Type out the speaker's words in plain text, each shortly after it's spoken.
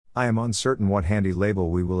I am uncertain what handy label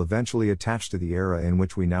we will eventually attach to the era in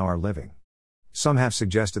which we now are living. Some have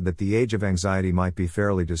suggested that the age of anxiety might be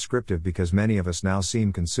fairly descriptive because many of us now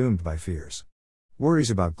seem consumed by fears.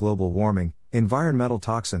 Worries about global warming, environmental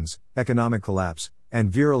toxins, economic collapse,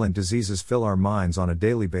 and virulent diseases fill our minds on a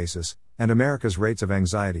daily basis, and America's rates of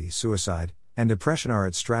anxiety, suicide, and depression are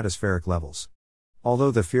at stratospheric levels.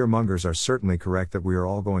 Although the fearmongers are certainly correct that we are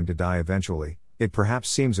all going to die eventually, it perhaps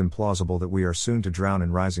seems implausible that we are soon to drown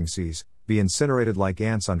in rising seas, be incinerated like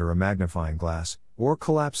ants under a magnifying glass, or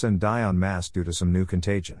collapse and die en masse due to some new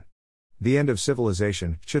contagion. The end of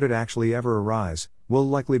civilization, should it actually ever arise, will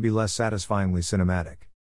likely be less satisfyingly cinematic.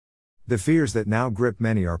 The fears that now grip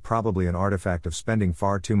many are probably an artifact of spending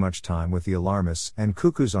far too much time with the alarmists and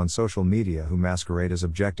cuckoos on social media who masquerade as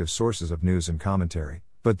objective sources of news and commentary,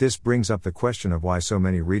 but this brings up the question of why so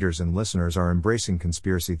many readers and listeners are embracing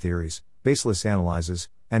conspiracy theories, baseless analyses,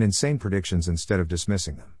 and insane predictions instead of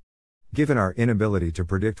dismissing them. Given our inability to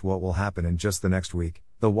predict what will happen in just the next week,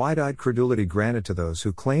 the wide-eyed credulity granted to those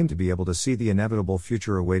who claim to be able to see the inevitable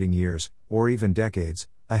future awaiting years, or even decades,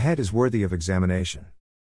 ahead is worthy of examination.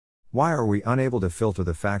 Why are we unable to filter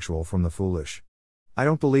the factual from the foolish? I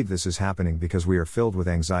don't believe this is happening because we are filled with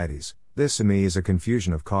anxieties. This to me is a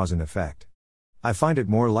confusion of cause and effect. I find it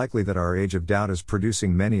more likely that our age of doubt is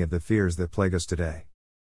producing many of the fears that plague us today.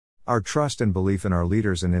 Our trust and belief in our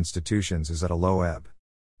leaders and institutions is at a low ebb.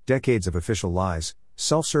 Decades of official lies,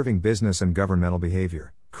 self-serving business and governmental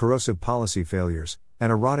behavior, corrosive policy failures,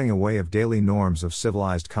 and a rotting away of daily norms of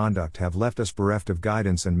civilized conduct have left us bereft of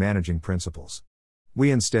guidance and managing principles. We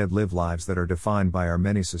instead live lives that are defined by our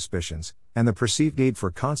many suspicions, and the perceived need for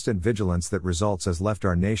constant vigilance that results has left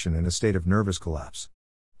our nation in a state of nervous collapse.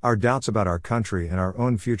 Our doubts about our country and our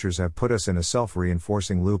own futures have put us in a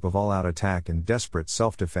self-reinforcing loop of all-out attack and desperate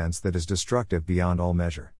self-defense that is destructive beyond all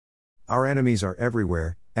measure. Our enemies are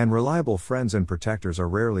everywhere, and reliable friends and protectors are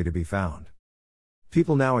rarely to be found.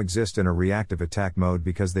 People now exist in a reactive attack mode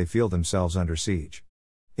because they feel themselves under siege.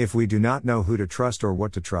 If we do not know who to trust or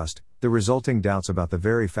what to trust, the resulting doubts about the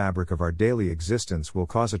very fabric of our daily existence will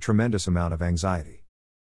cause a tremendous amount of anxiety.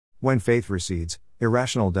 When faith recedes,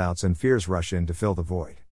 irrational doubts and fears rush in to fill the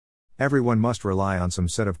void. Everyone must rely on some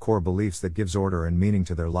set of core beliefs that gives order and meaning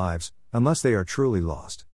to their lives, unless they are truly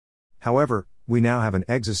lost. However, we now have an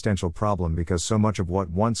existential problem because so much of what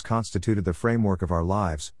once constituted the framework of our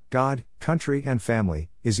lives, God, country, and family,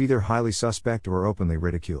 is either highly suspect or openly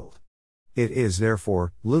ridiculed. It is,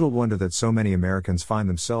 therefore, little wonder that so many Americans find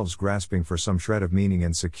themselves grasping for some shred of meaning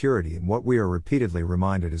and security in what we are repeatedly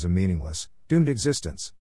reminded is a meaningless, doomed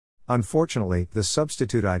existence. Unfortunately, the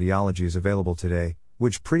substitute ideologies available today,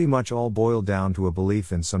 which pretty much all boil down to a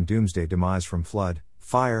belief in some doomsday demise from flood,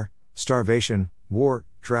 fire, starvation, war,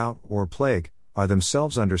 drought, or plague, are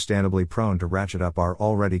themselves understandably prone to ratchet up our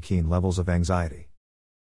already keen levels of anxiety.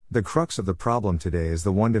 The crux of the problem today is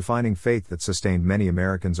the one defining faith that sustained many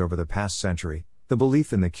Americans over the past century, the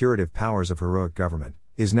belief in the curative powers of heroic government,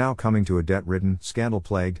 is now coming to a debt-ridden,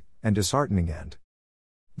 scandal-plagued, and disheartening end.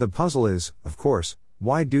 The puzzle is, of course,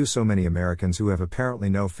 why do so many Americans who have apparently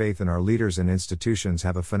no faith in our leaders and institutions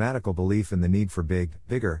have a fanatical belief in the need for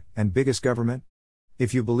bigger, and biggest government?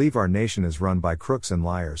 If you believe our nation is run by crooks and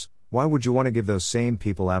liars, why would you want to give those same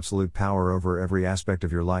people absolute power over every aspect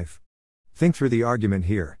of your life? Think through the argument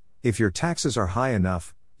here. If your taxes are high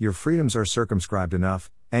enough, your freedoms are circumscribed enough,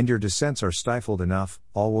 and your dissents are stifled enough,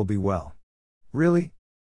 all will be well. Really?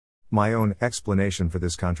 My own explanation for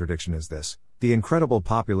this contradiction is this: the incredible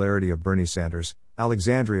popularity of Bernie Sanders,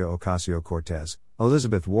 Alexandria Ocasio-Cortez,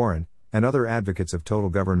 Elizabeth Warren, and other advocates of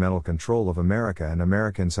total governmental control of America and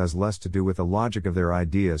Americans has less to do with the logic of their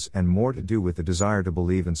ideas and more to do with the desire to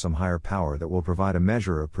believe in some higher power that will provide a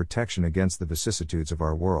measure of protection against the vicissitudes of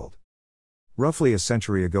our world. Roughly a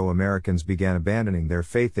century ago, Americans began abandoning their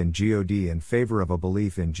faith in God in favor of a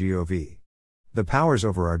belief in Gov. The powers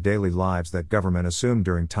over our daily lives that government assumed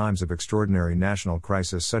during times of extraordinary national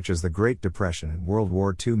crisis such as the Great Depression and World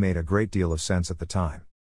War II made a great deal of sense at the time.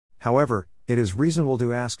 However, it is reasonable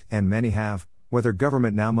to ask, and many have, whether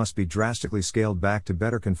government now must be drastically scaled back to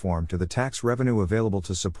better conform to the tax revenue available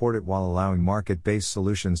to support it while allowing market-based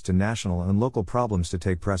solutions to national and local problems to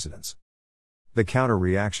take precedence. The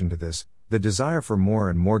counter-reaction to this, the desire for more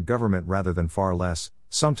and more government rather than far less,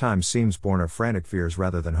 sometimes seems born of frantic fears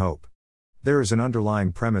rather than hope. There is an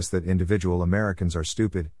underlying premise that individual Americans are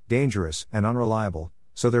stupid, dangerous, and unreliable,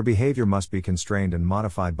 so their behavior must be constrained and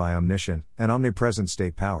modified by omniscient and omnipresent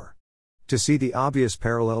state power. To see the obvious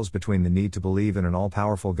parallels between the need to believe in an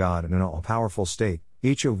all-powerful God and an all-powerful state,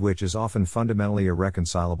 each of which is often fundamentally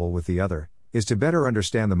irreconcilable with the other, is to better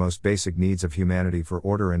understand the most basic needs of humanity for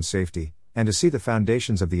order and safety, and to see the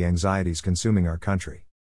foundations of the anxieties consuming our country.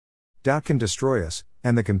 Doubt can destroy us,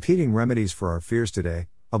 and the competing remedies for our fears today,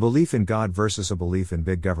 a belief in God versus a belief in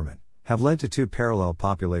big government, have led to two parallel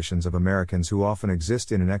populations of Americans who often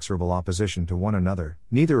exist in inexorable opposition to one another,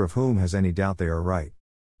 neither of whom has any doubt they are right.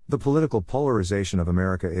 The political polarization of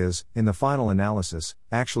America is, in the final analysis,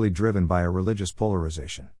 actually driven by a religious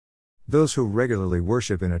polarization. Those who regularly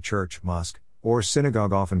worship in a church, mosque, or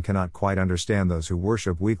synagogue often cannot quite understand those who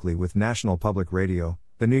worship weekly with National Public Radio,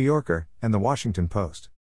 The New Yorker, and The Washington Post.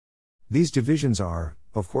 These divisions are,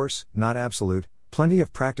 of course, not absolute. Plenty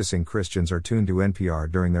of practicing Christians are tuned to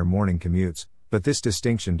NPR during their morning commutes, but this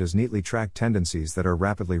distinction does neatly track tendencies that are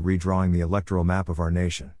rapidly redrawing the electoral map of our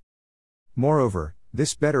nation. Moreover,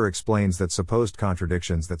 this better explains that supposed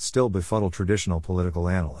contradictions that still befuddle traditional political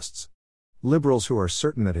analysts. Liberals who are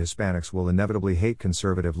certain that Hispanics will inevitably hate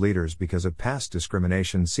conservative leaders because of past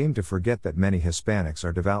discrimination seem to forget that many Hispanics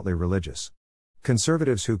are devoutly religious.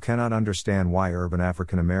 Conservatives who cannot understand why urban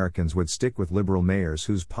African Americans would stick with liberal mayors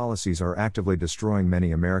whose policies are actively destroying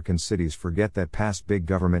many American cities forget that past big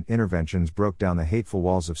government interventions broke down the hateful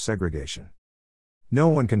walls of segregation. No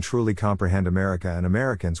one can truly comprehend America and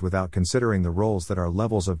Americans without considering the roles that our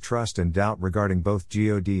levels of trust and doubt regarding both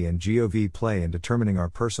God and Gov play in determining our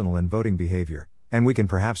personal and voting behavior, and we can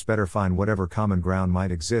perhaps better find whatever common ground might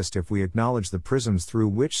exist if we acknowledge the prisms through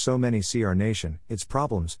which so many see our nation, its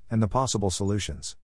problems, and the possible solutions.